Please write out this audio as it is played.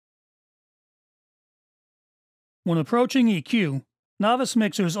When approaching EQ, novice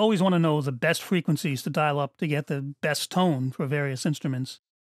mixers always want to know the best frequencies to dial up to get the best tone for various instruments.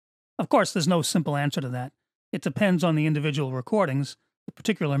 Of course, there's no simple answer to that. It depends on the individual recordings, the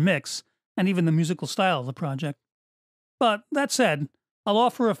particular mix, and even the musical style of the project. But that said, I'll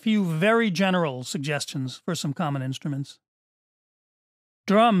offer a few very general suggestions for some common instruments.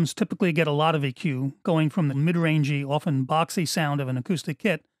 Drums typically get a lot of EQ, going from the mid-rangey, often boxy sound of an acoustic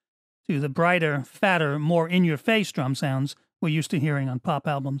kit to the brighter, fatter, more in-your-face drum sounds we're used to hearing on pop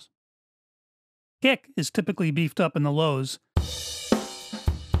albums. Kick is typically beefed up in the lows,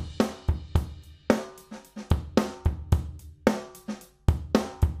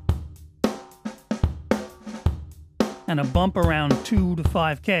 and a bump around 2 to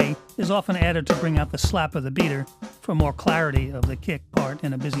 5K is often added to bring out the slap of the beater for more clarity of the kick part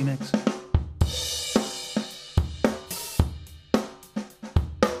in a busy mix.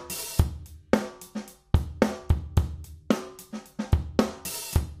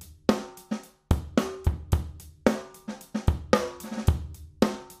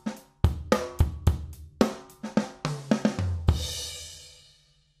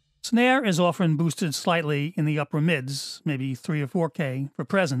 Snare is often boosted slightly in the upper mids, maybe 3 or 4K, for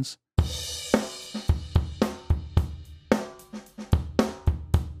presence.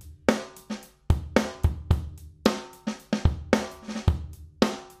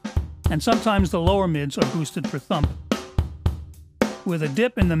 And sometimes the lower mids are boosted for thump, with a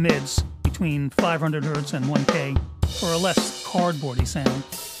dip in the mids between 500 Hz and 1K for a less cardboardy sound.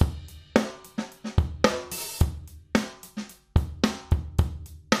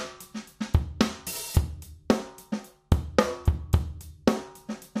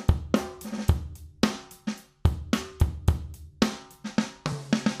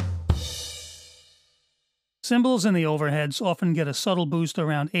 Cymbals in the overheads often get a subtle boost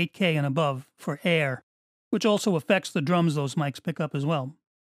around 8K and above for air, which also affects the drums those mics pick up as well.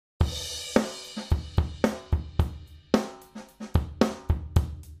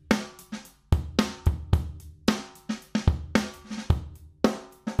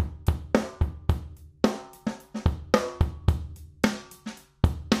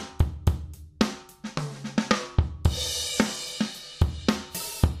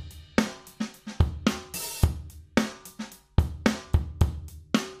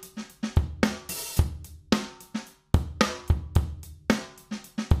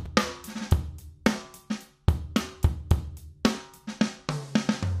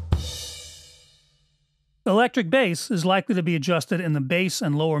 Electric bass is likely to be adjusted in the bass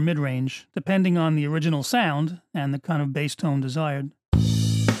and lower mid-range, depending on the original sound and the kind of bass tone desired.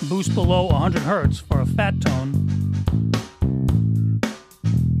 Boost below 100 Hz for a fat tone,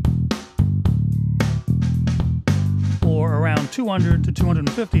 or around 200 to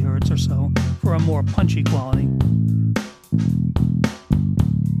 250 Hz or so for a more punchy quality.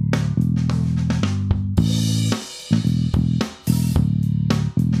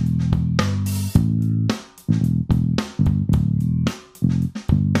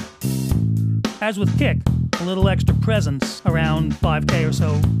 As with kick, a little extra presence, around 5K or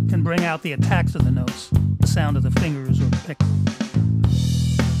so, can bring out the attacks of the notes, the sound of the fingers or the pick.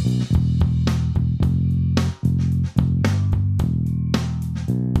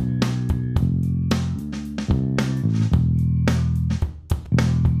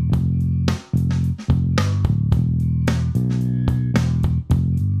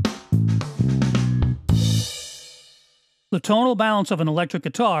 The tonal balance of an electric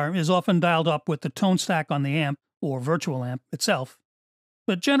guitar is often dialed up with the tone stack on the amp, or virtual amp, itself.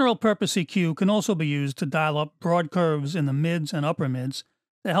 But general purpose EQ can also be used to dial up broad curves in the mids and upper mids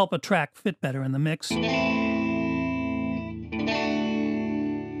to help a track fit better in the mix.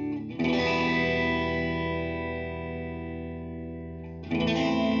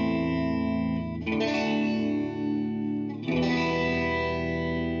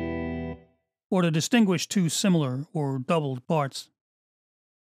 Or to distinguish two similar or doubled parts.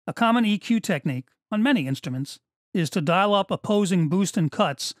 A common EQ technique on many instruments is to dial up opposing boost and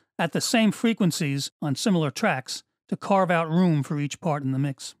cuts at the same frequencies on similar tracks to carve out room for each part in the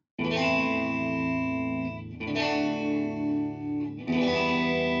mix.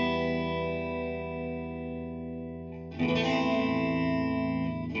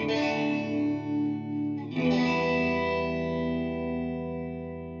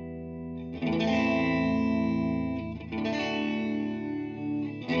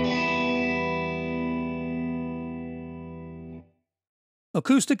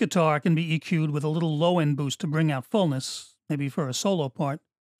 Acoustic guitar can be EQ'd with a little low-end boost to bring out fullness, maybe for a solo part.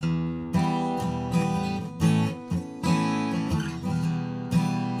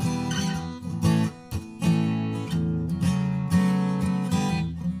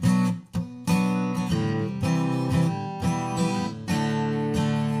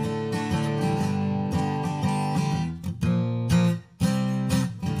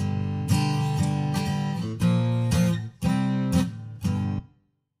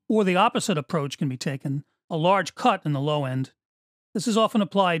 Or the opposite approach can be taken, a large cut in the low end. This is often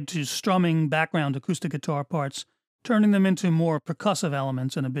applied to strumming background acoustic guitar parts, turning them into more percussive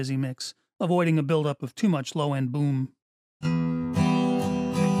elements in a busy mix, avoiding a buildup of too much low-end boom.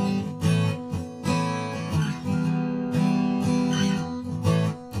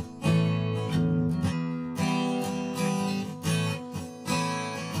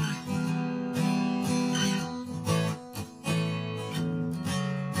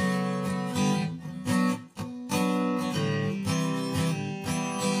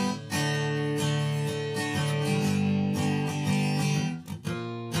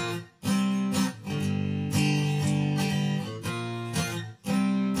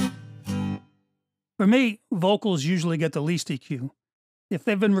 For me, vocals usually get the least EQ. If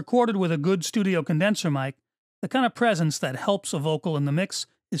they've been recorded with a good studio condenser mic, the kind of presence that helps a vocal in the mix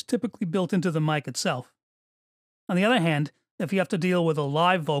is typically built into the mic itself. On the other hand, if you have to deal with a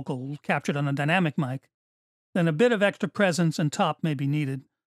live vocal captured on a dynamic mic, then a bit of extra presence and top may be needed,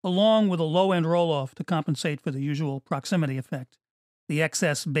 along with a low-end roll-off to compensate for the usual proximity effect, the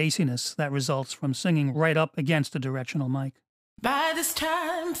excess bassiness that results from singing right up against a directional mic. By this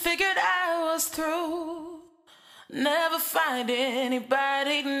time, figured I was through, never find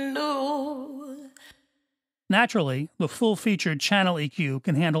anybody new. Naturally, the full-featured channel EQ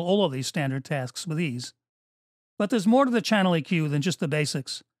can handle all of these standard tasks with ease. But there's more to the channel EQ than just the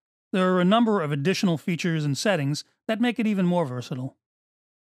basics. There are a number of additional features and settings that make it even more versatile.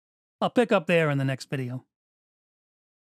 I'll pick up there in the next video.